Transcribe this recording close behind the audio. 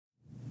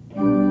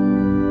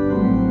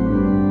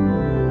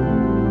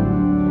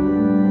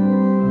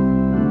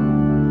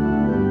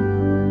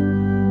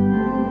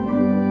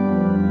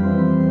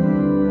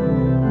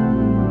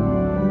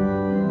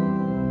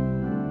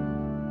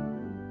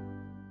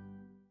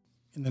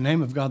In the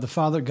name of God the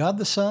Father, God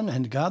the Son,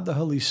 and God the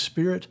Holy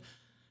Spirit,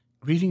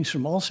 greetings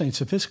from All Saints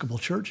Episcopal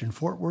Church in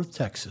Fort Worth,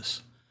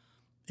 Texas.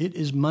 It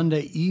is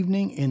Monday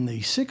evening in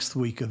the 6th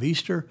week of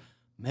Easter,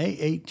 May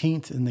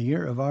 18th in the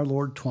year of our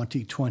Lord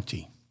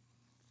 2020.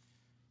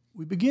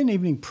 We begin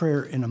evening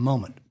prayer in a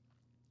moment.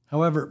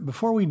 However,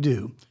 before we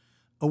do,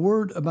 a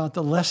word about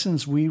the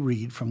lessons we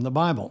read from the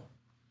Bible.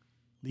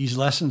 These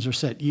lessons are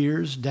set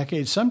years,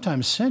 decades,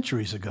 sometimes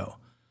centuries ago.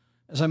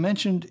 As I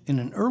mentioned in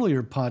an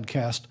earlier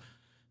podcast,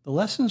 the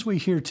lessons we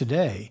hear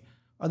today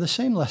are the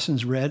same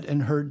lessons read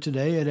and heard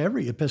today at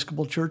every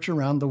Episcopal church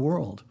around the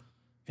world.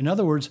 In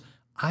other words,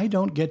 I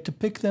don't get to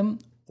pick them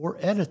or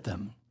edit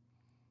them.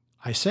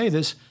 I say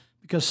this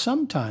because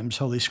sometimes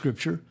Holy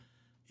Scripture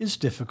is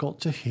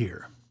difficult to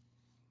hear.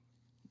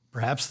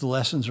 Perhaps the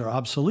lessons are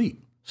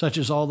obsolete, such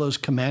as all those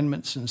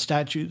commandments and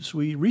statutes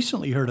we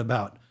recently heard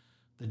about: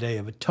 the Day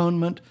of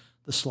Atonement,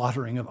 the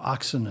slaughtering of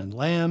oxen and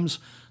lambs,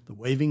 the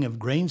waving of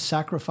grain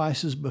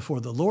sacrifices before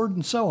the Lord,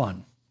 and so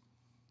on.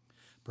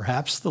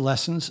 Perhaps the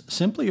lessons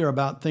simply are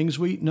about things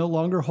we no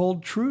longer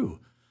hold true,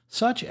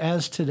 such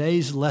as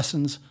today's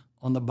lessons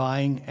on the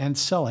buying and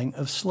selling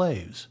of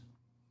slaves.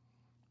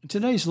 In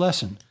today's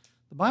lesson,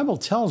 the Bible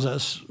tells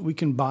us we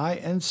can buy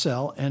and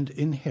sell and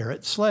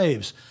inherit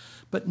slaves,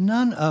 but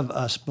none of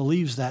us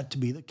believes that to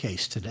be the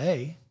case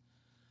today.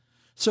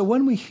 So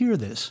when we hear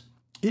this,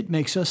 it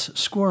makes us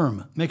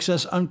squirm, makes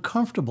us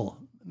uncomfortable,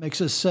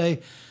 makes us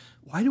say,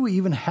 why do we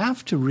even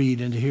have to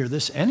read and to hear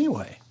this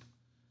anyway?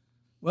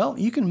 Well,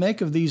 you can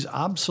make of these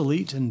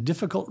obsolete and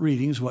difficult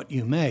readings what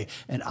you may,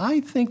 and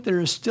I think there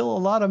is still a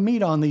lot of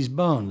meat on these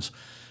bones.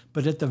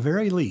 But at the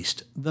very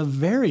least,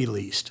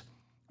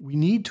 we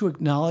need to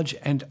acknowledge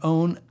and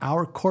own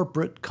our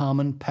corporate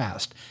common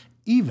past,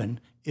 even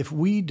if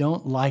we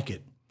don't like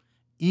it,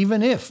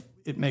 even if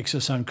it makes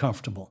us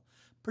uncomfortable,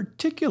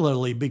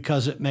 particularly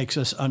because it makes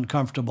us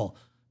uncomfortable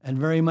and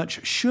very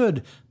much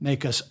should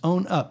make us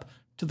own up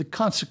to the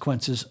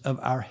consequences of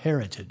our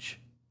heritage.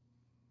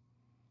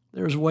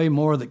 There's way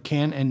more that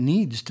can and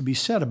needs to be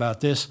said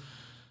about this,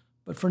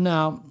 but for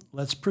now,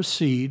 let's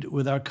proceed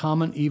with our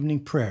common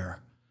evening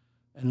prayer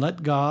and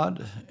let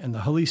God and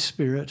the Holy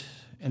Spirit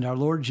and our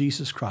Lord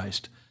Jesus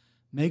Christ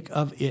make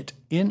of it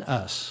in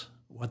us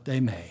what they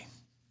may.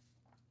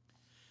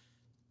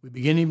 We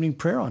begin evening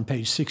prayer on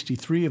page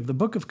 63 of the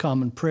Book of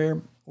Common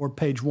Prayer, or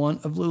page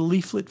 1 of the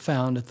leaflet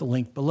found at the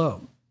link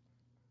below.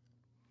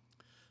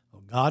 O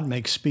God,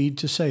 make speed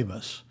to save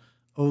us.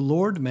 O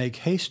Lord, make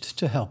haste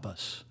to help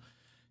us.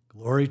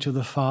 Glory to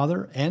the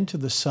Father, and to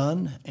the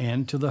Son,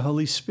 and to the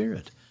Holy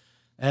Spirit,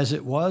 as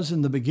it was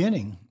in the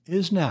beginning,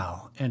 is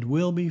now, and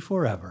will be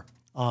forever.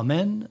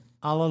 Amen.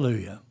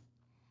 Alleluia.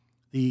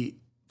 The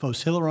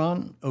Phos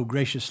Hilaron, O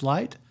Gracious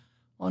Light,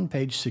 on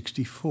page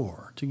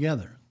 64,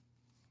 together.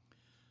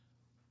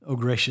 O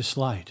gracious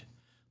light,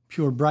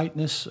 pure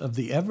brightness of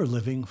the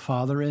ever-living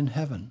Father in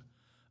heaven,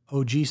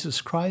 O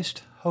Jesus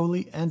Christ,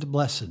 holy and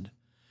blessed,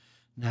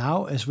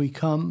 now as we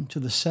come to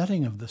the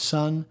setting of the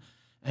sun,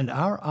 and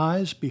our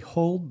eyes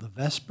behold the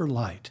vesper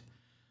light,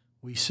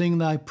 we sing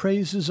thy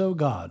praises, O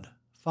God,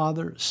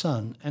 Father,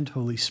 Son, and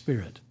Holy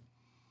Spirit.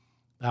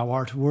 Thou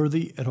art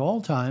worthy at all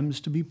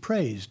times to be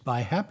praised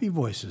by happy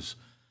voices,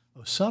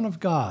 O Son of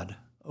God,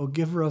 O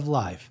Giver of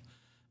life,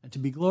 and to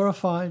be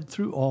glorified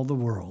through all the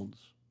worlds.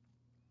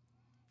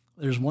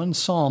 There's one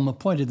psalm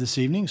appointed this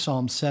evening,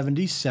 Psalm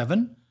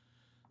 77,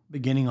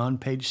 beginning on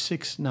page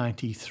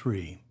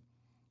 693.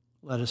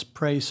 Let us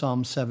pray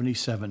Psalm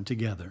 77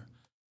 together.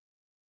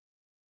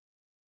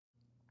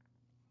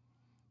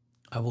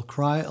 I will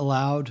cry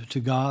aloud to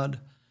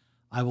God.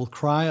 I will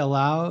cry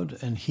aloud,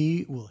 and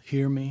he will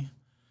hear me.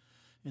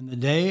 In the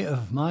day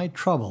of my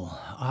trouble,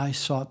 I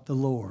sought the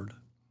Lord.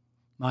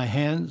 My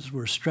hands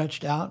were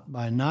stretched out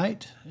by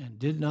night and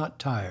did not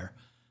tire.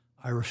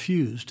 I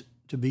refused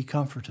to be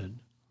comforted.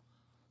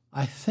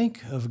 I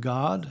think of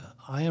God,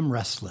 I am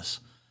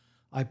restless.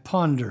 I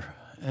ponder,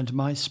 and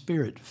my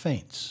spirit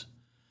faints.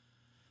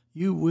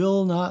 You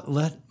will not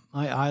let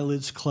my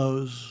eyelids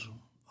close.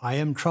 I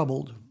am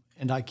troubled,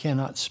 and I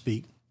cannot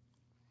speak.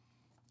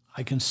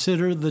 I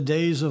consider the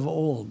days of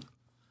old.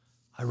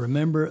 I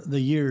remember the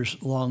years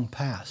long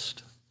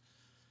past.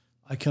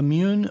 I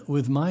commune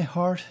with my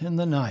heart in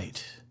the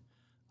night.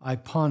 I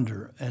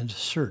ponder and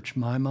search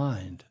my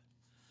mind.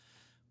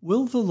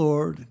 Will the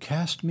Lord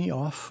cast me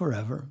off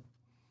forever?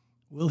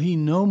 Will he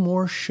no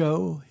more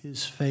show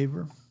his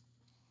favor?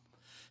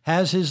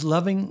 Has his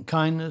loving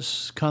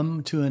kindness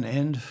come to an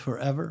end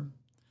forever?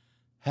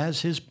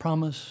 Has his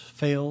promise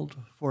failed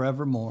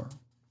forevermore?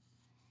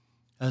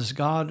 Has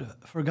God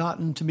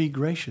forgotten to be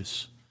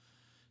gracious?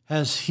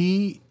 Has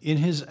he in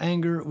his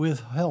anger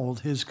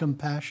withheld his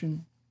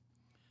compassion?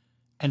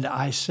 And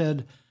I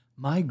said,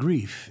 my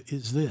grief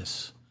is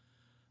this: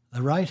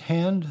 the right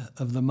hand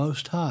of the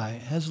Most High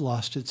has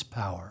lost its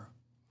power.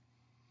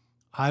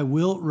 I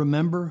will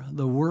remember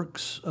the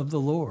works of the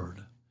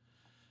Lord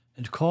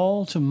and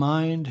call to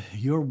mind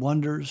your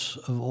wonders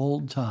of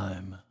old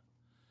time.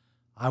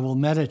 I will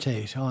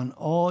meditate on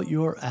all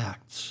your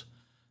acts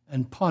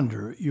and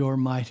ponder your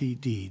mighty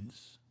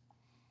deeds.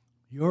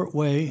 Your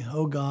way,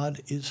 O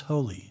God, is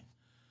holy.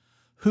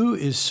 Who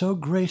is so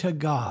great a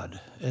God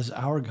as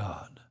our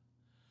God?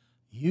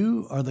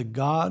 You are the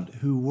God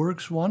who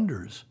works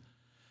wonders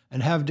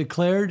and have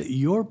declared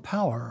your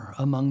power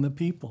among the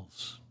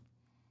peoples.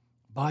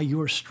 By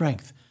your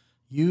strength,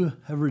 you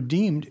have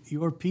redeemed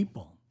your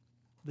people,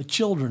 the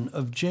children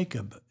of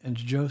Jacob and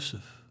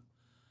Joseph.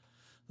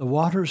 The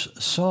waters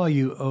saw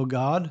you, O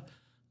God.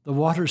 The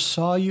waters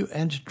saw you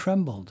and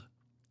trembled.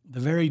 The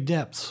very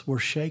depths were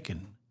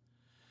shaken.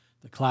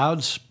 The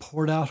clouds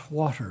poured out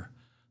water.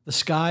 The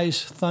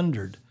skies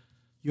thundered.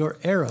 Your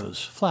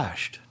arrows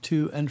flashed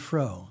to and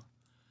fro.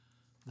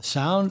 The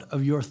sound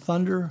of your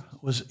thunder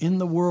was in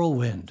the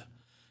whirlwind.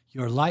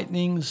 Your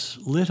lightnings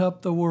lit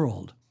up the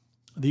world.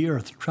 The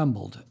earth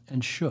trembled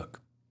and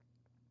shook.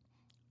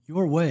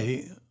 Your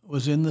way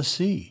was in the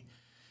sea,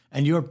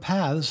 and your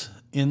paths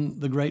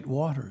in the great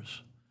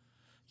waters.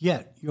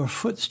 Yet your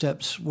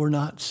footsteps were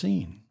not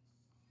seen.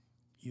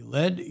 You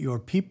led your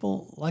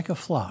people like a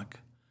flock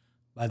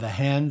by the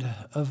hand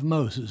of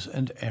Moses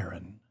and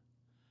Aaron.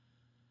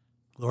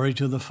 Glory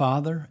to the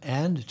Father,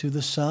 and to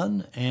the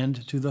Son,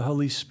 and to the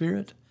Holy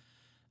Spirit,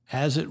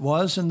 as it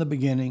was in the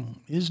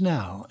beginning, is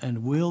now,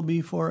 and will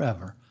be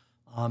forever.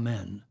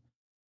 Amen.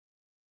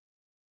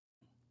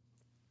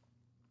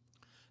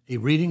 A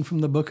reading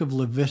from the book of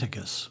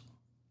Leviticus.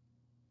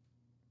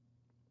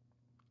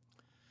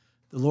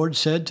 The Lord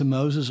said to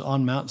Moses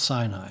on Mount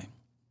Sinai,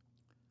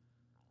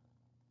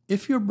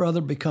 "If your brother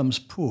becomes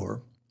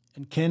poor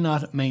and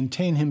cannot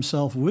maintain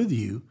himself with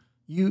you,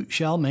 you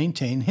shall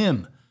maintain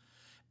him.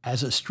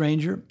 As a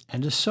stranger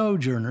and a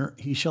sojourner,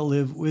 he shall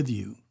live with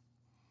you.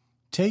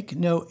 Take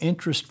no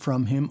interest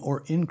from him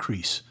or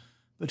increase,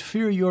 but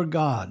fear your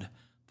God,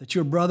 that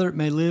your brother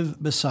may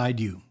live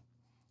beside you.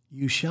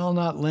 You shall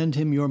not lend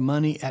him your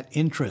money at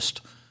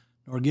interest,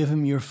 nor give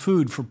him your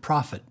food for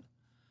profit.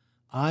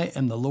 I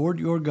am the Lord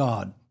your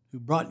God, who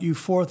brought you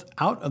forth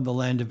out of the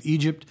land of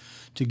Egypt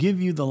to give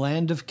you the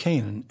land of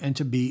Canaan and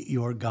to be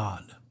your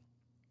God.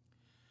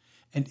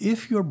 And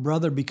if your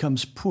brother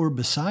becomes poor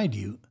beside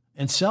you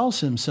and sells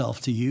himself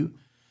to you,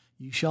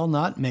 you shall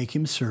not make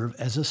him serve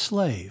as a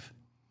slave.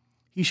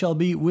 He shall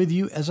be with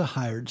you as a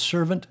hired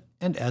servant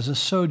and as a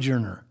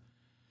sojourner.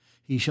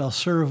 He shall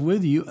serve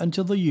with you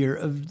until the year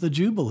of the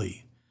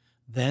Jubilee.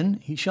 Then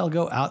he shall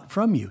go out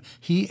from you,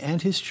 he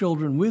and his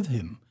children with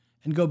him,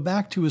 and go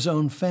back to his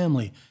own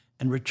family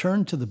and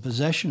return to the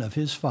possession of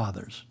his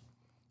fathers.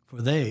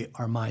 For they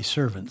are my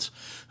servants,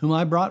 whom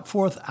I brought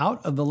forth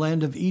out of the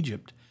land of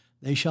Egypt.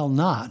 They shall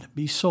not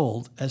be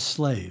sold as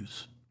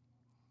slaves.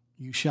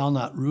 You shall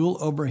not rule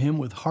over him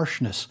with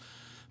harshness,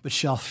 but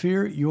shall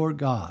fear your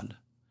God.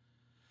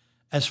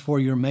 As for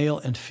your male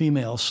and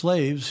female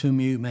slaves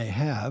whom you may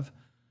have,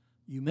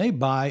 you may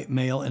buy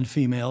male and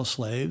female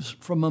slaves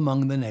from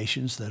among the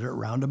nations that are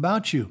round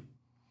about you.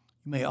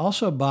 You may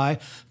also buy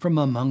from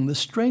among the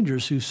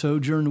strangers who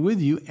sojourn with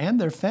you and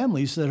their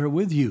families that are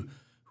with you,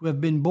 who have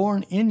been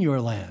born in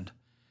your land,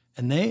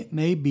 and they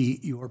may be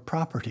your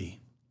property.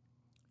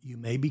 You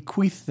may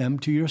bequeath them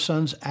to your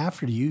sons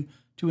after you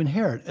to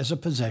inherit as a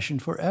possession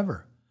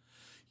forever.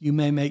 You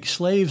may make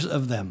slaves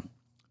of them,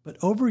 but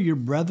over your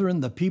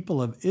brethren, the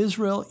people of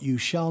Israel, you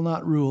shall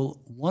not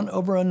rule one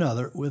over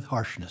another with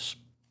harshness.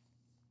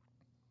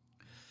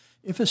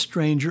 If a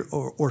stranger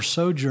or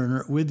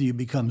sojourner with you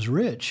becomes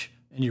rich,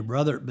 and your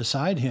brother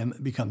beside him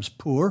becomes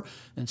poor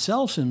and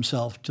sells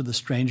himself to the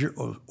stranger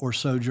or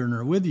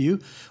sojourner with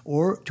you,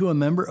 or to a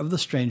member of the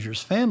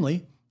stranger's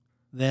family,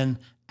 then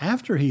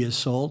after he is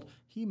sold,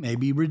 he may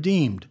be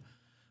redeemed.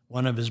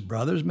 One of his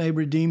brothers may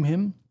redeem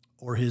him,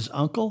 or his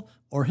uncle,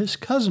 or his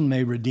cousin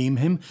may redeem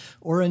him,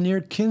 or a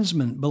near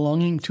kinsman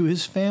belonging to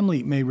his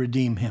family may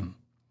redeem him.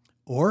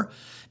 Or,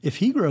 if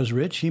he grows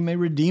rich, he may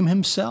redeem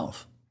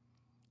himself.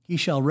 He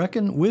shall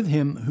reckon with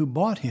him who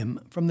bought him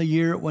from the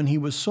year when he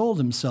was sold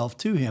himself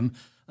to him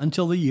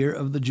until the year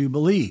of the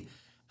Jubilee,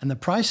 and the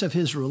price of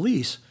his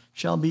release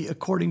shall be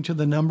according to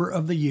the number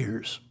of the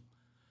years.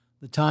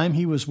 The time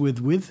he was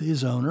with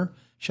his owner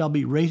shall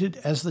be rated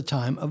as the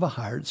time of a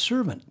hired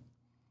servant.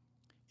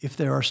 If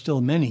there are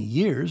still many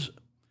years,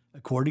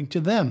 according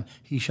to them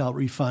he shall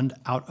refund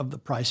out of the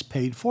price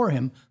paid for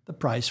him the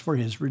price for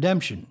his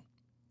redemption.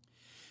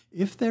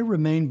 If there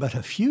remain but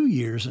a few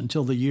years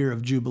until the year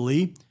of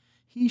Jubilee,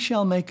 he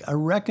shall make a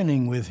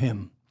reckoning with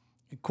him.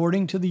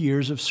 According to the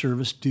years of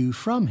service due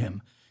from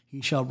him,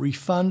 he shall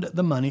refund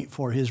the money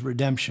for his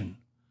redemption.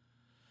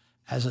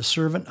 As a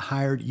servant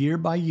hired year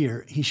by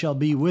year, he shall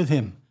be with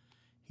him.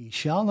 He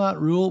shall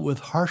not rule with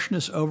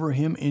harshness over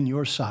him in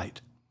your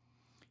sight.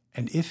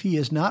 And if he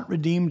is not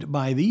redeemed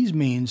by these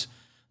means,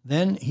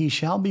 then he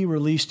shall be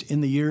released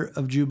in the year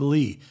of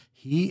Jubilee,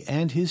 he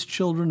and his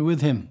children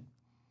with him.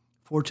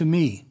 For to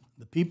me,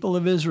 the people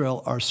of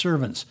Israel are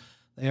servants.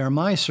 They are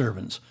my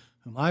servants,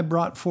 whom I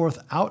brought forth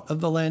out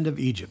of the land of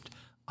Egypt.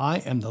 I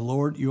am the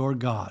Lord your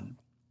God.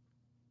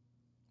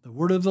 The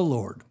word of the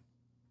Lord.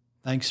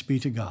 Thanks be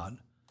to God.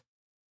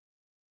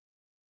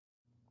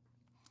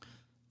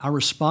 Our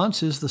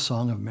response is the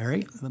Song of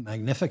Mary, the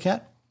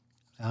Magnificat,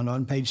 found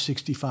on page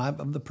 65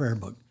 of the prayer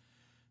book.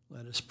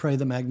 Let us pray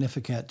the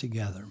Magnificat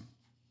together.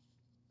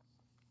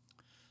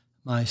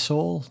 My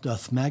soul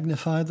doth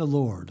magnify the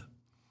Lord,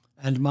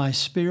 and my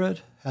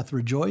spirit hath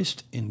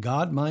rejoiced in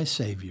God my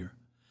Saviour.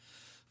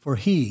 For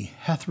he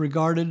hath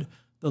regarded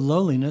the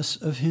lowliness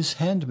of his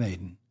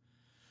handmaiden.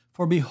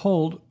 For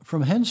behold,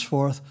 from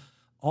henceforth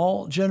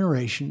all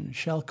generation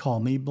shall call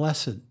me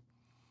blessed.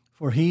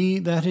 For he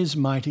that is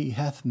mighty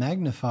hath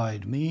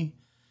magnified me,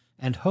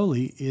 and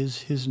holy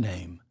is his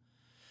name.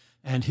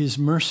 And his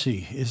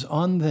mercy is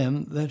on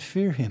them that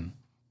fear him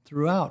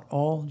throughout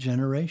all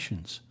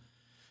generations.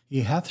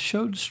 He hath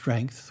showed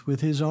strength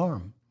with his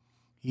arm.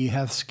 He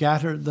hath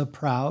scattered the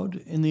proud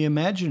in the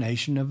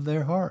imagination of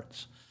their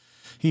hearts.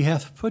 He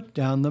hath put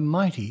down the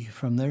mighty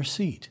from their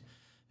seat,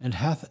 and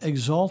hath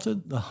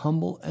exalted the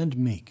humble and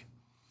meek.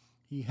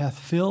 He hath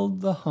filled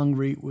the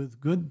hungry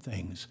with good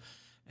things,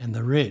 and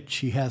the rich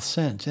he hath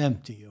sent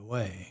empty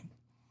away.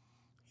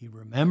 He,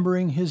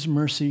 remembering his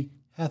mercy,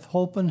 hath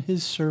holpen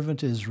his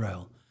servant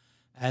Israel,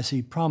 as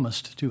he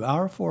promised to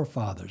our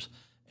forefathers,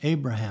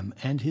 Abraham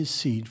and his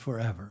seed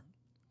forever.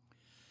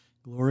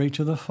 Glory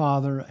to the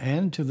Father,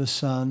 and to the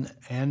Son,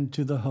 and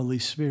to the Holy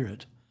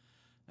Spirit,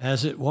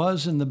 as it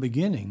was in the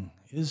beginning,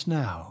 is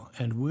now,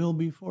 and will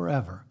be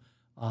forever.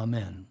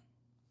 Amen.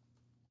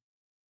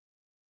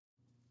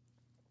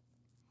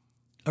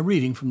 A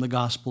reading from the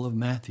Gospel of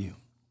Matthew.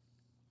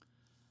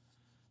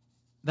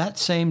 That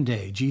same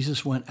day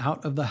Jesus went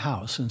out of the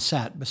house and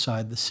sat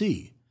beside the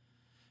sea,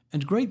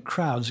 and great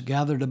crowds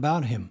gathered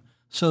about him,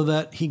 so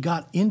that he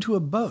got into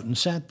a boat and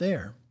sat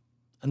there,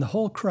 and the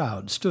whole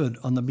crowd stood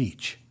on the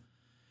beach.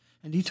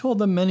 And he told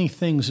them many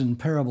things in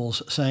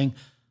parables, saying,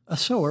 A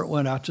sower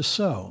went out to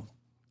sow,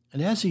 and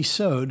as he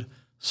sowed,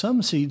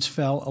 some seeds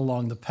fell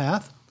along the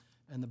path,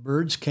 and the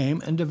birds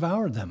came and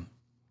devoured them.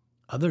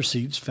 Other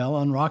seeds fell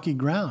on rocky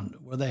ground,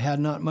 where they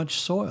had not much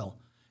soil,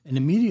 and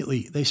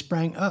immediately they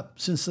sprang up,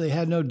 since they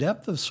had no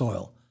depth of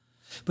soil.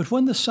 But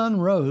when the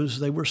sun rose,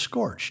 they were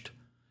scorched,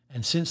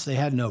 and since they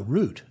had no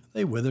root,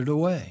 they withered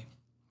away.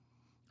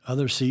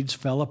 Other seeds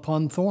fell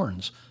upon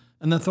thorns,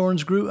 and the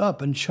thorns grew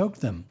up and choked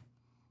them.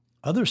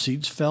 Other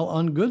seeds fell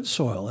on good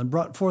soil and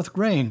brought forth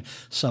grain,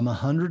 some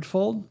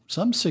 100-fold,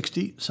 some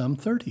 60, some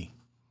 30.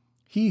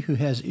 He who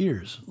has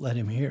ears, let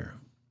him hear.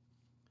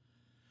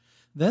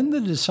 Then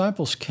the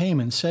disciples came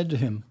and said to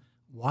him,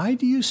 Why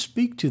do you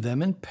speak to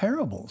them in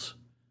parables?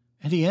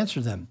 And he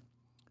answered them,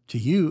 To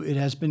you it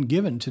has been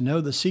given to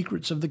know the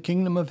secrets of the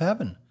kingdom of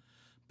heaven,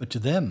 but to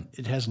them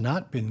it has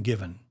not been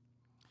given.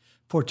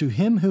 For to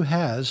him who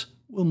has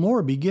will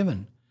more be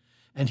given,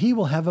 and he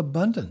will have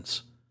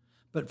abundance.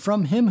 But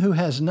from him who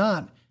has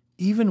not,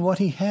 even what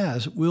he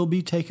has will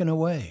be taken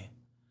away.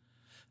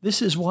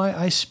 This is why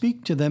I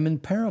speak to them in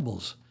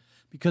parables,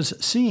 because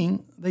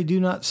seeing they do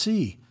not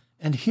see,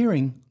 and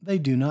hearing they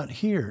do not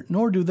hear,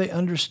 nor do they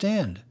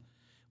understand.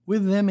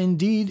 With them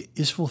indeed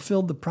is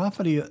fulfilled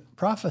the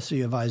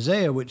prophecy of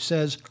Isaiah, which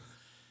says,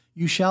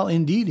 You shall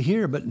indeed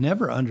hear, but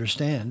never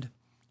understand,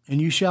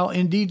 and you shall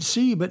indeed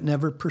see, but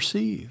never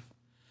perceive.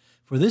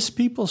 For this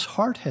people's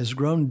heart has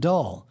grown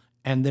dull,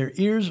 and their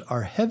ears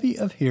are heavy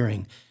of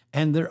hearing,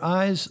 and their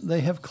eyes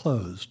they have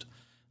closed,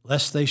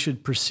 lest they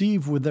should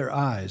perceive with their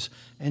eyes,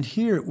 and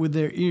hear with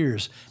their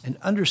ears, and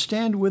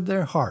understand with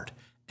their heart,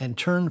 and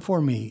turn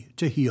for me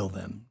to heal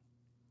them.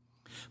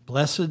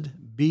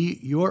 Blessed be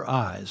your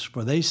eyes,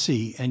 for they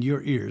see, and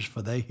your ears,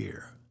 for they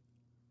hear.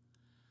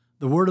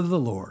 The word of the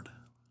Lord.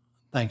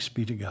 Thanks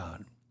be to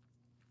God.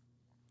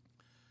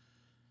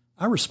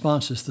 Our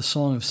response is the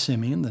Song of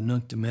Simeon, the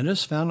Nunc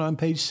Dimittis, found on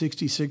page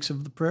 66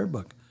 of the prayer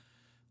book.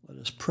 Let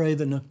us pray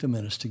the Nunc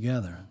Dimittis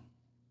together.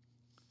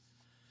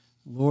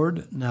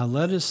 Lord, now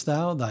lettest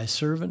thou thy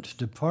servant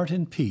depart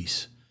in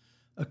peace,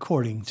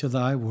 according to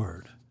thy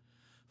word.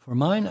 For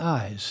mine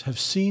eyes have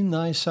seen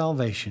thy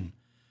salvation,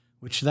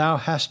 which thou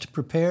hast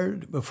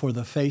prepared before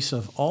the face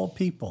of all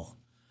people,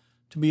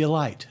 to be a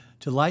light,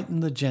 to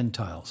lighten the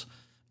Gentiles,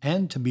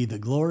 and to be the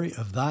glory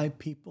of thy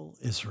people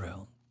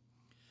Israel.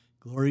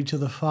 Glory to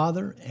the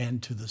Father,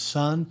 and to the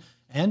Son,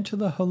 and to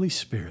the Holy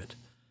Spirit,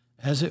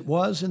 as it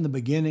was in the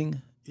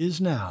beginning, is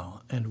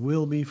now, and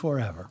will be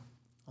forever.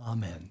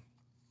 Amen.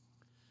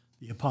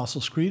 The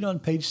Apostles' Creed on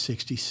page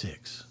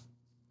 66.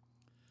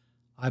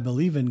 I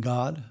believe in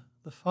God,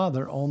 the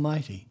Father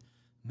Almighty,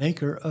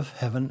 maker of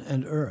heaven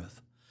and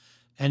earth,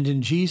 and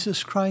in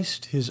Jesus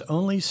Christ, his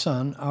only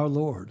Son, our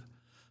Lord,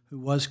 who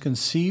was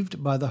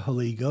conceived by the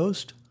Holy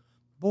Ghost,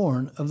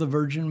 born of the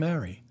Virgin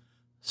Mary,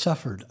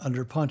 suffered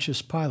under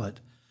Pontius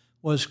Pilate,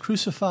 was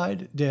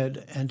crucified,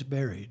 dead, and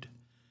buried.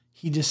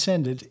 He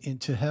descended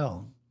into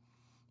hell.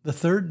 The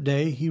third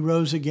day he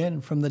rose again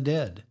from the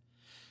dead.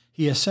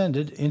 He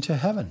ascended into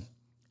heaven,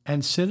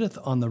 and sitteth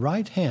on the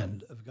right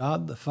hand of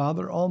God the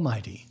Father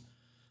Almighty.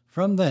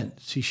 From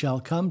thence he shall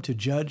come to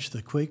judge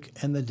the quick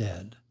and the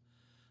dead.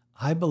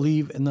 I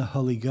believe in the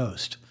Holy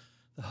Ghost,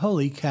 the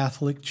Holy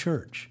Catholic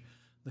Church,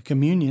 the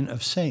communion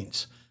of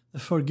saints, the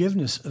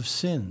forgiveness of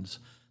sins,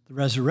 the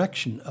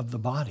resurrection of the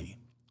body,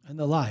 and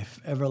the life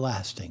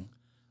everlasting.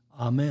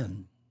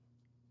 Amen.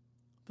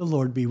 The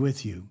Lord be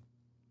with you.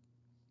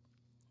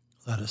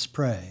 Let us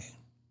pray.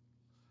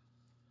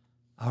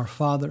 Our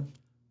Father,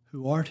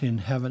 who art in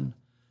heaven,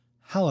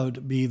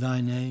 hallowed be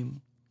thy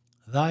name.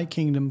 Thy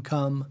kingdom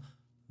come,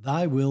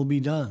 thy will be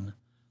done,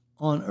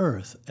 on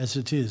earth as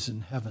it is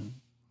in heaven.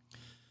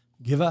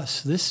 Give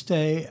us this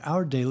day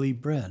our daily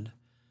bread,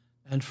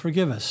 and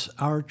forgive us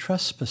our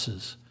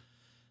trespasses,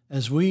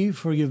 as we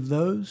forgive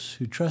those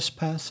who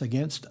trespass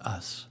against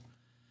us.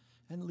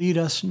 And lead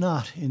us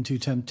not into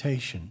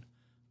temptation,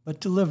 but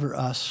deliver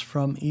us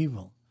from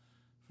evil.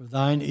 For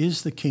thine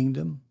is the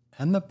kingdom,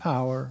 and the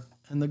power,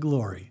 and the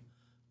glory,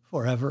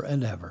 forever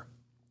and ever.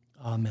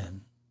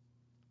 Amen.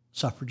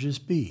 Suffrages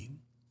B.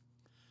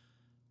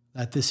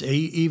 That this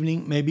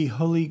evening may be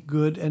holy,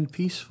 good, and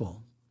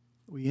peaceful,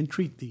 we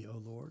entreat thee, O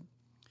Lord.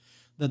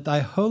 That thy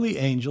holy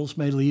angels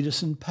may lead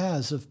us in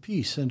paths of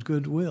peace and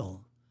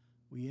goodwill,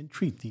 we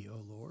entreat thee,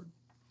 O Lord.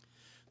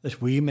 That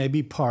we may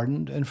be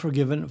pardoned and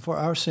forgiven for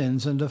our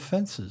sins and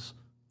offenses,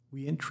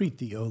 we entreat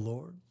thee, O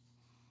Lord.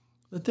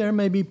 That there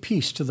may be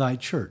peace to thy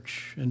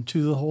church and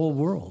to the whole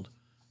world,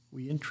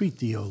 we entreat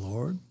thee, O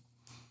Lord.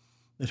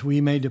 That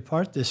we may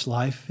depart this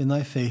life in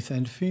thy faith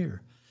and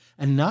fear,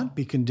 and not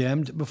be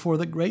condemned before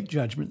the great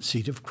judgment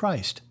seat of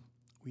Christ,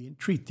 we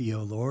entreat thee,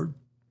 O Lord.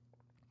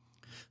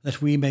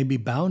 That we may be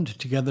bound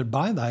together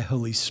by thy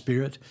Holy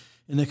Spirit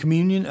in the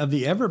communion of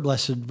the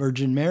ever-blessed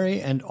Virgin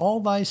Mary and all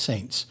thy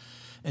saints,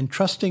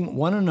 entrusting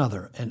one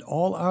another and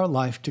all our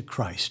life to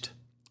Christ,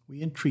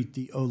 we entreat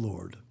thee, O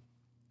Lord.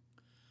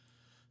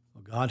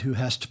 O God, who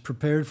hast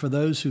prepared for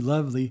those who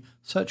love thee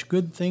such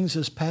good things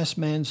as pass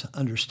man's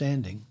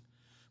understanding,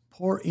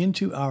 pour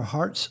into our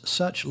hearts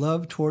such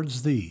love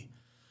towards thee,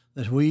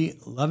 that we,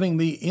 loving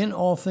thee in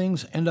all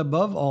things and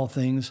above all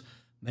things,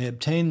 may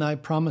obtain thy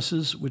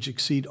promises which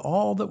exceed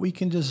all that we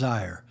can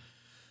desire.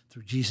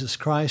 Through Jesus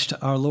Christ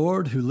our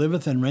Lord, who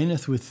liveth and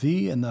reigneth with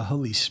thee and the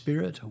Holy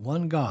Spirit,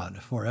 one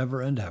God,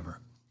 forever and ever.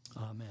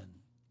 Amen.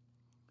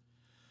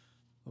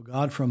 O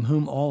God, from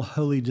whom all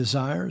holy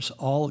desires,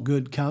 all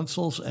good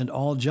counsels, and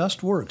all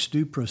just works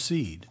do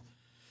proceed,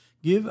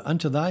 give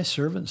unto thy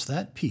servants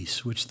that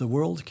peace which the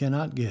world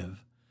cannot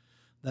give,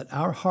 that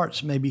our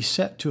hearts may be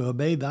set to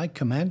obey thy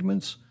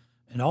commandments,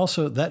 and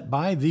also that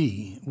by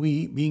thee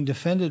we, being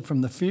defended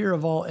from the fear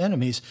of all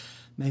enemies,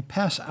 may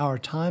pass our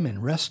time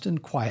in rest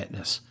and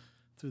quietness,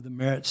 through the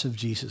merits of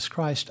Jesus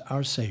Christ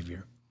our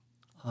Savior.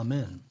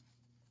 Amen.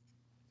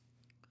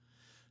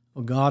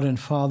 O God and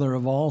Father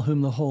of all whom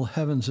the whole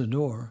heavens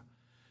adore,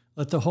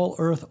 let the whole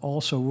earth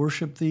also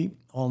worship thee,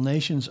 all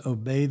nations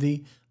obey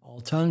thee, all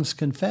tongues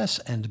confess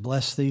and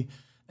bless thee,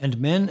 and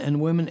men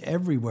and women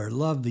everywhere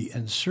love thee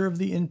and serve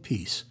thee in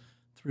peace,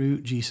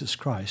 through Jesus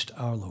Christ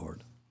our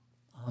Lord.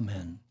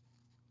 Amen.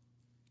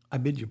 I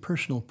bid you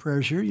personal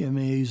prayers here. You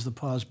may use the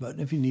pause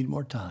button if you need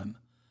more time.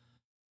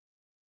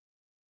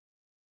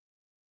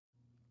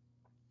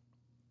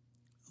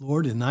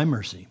 Lord, in thy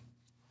mercy,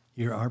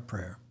 hear our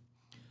prayer.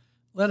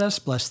 Let us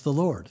bless the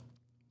Lord.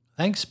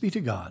 Thanks be to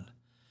God.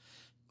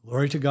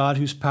 Glory to God,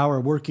 whose power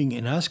working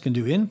in us can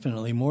do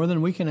infinitely more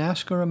than we can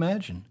ask or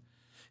imagine.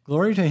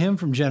 Glory to him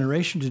from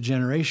generation to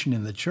generation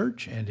in the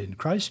church and in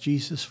Christ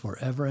Jesus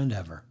forever and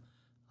ever.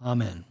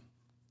 Amen.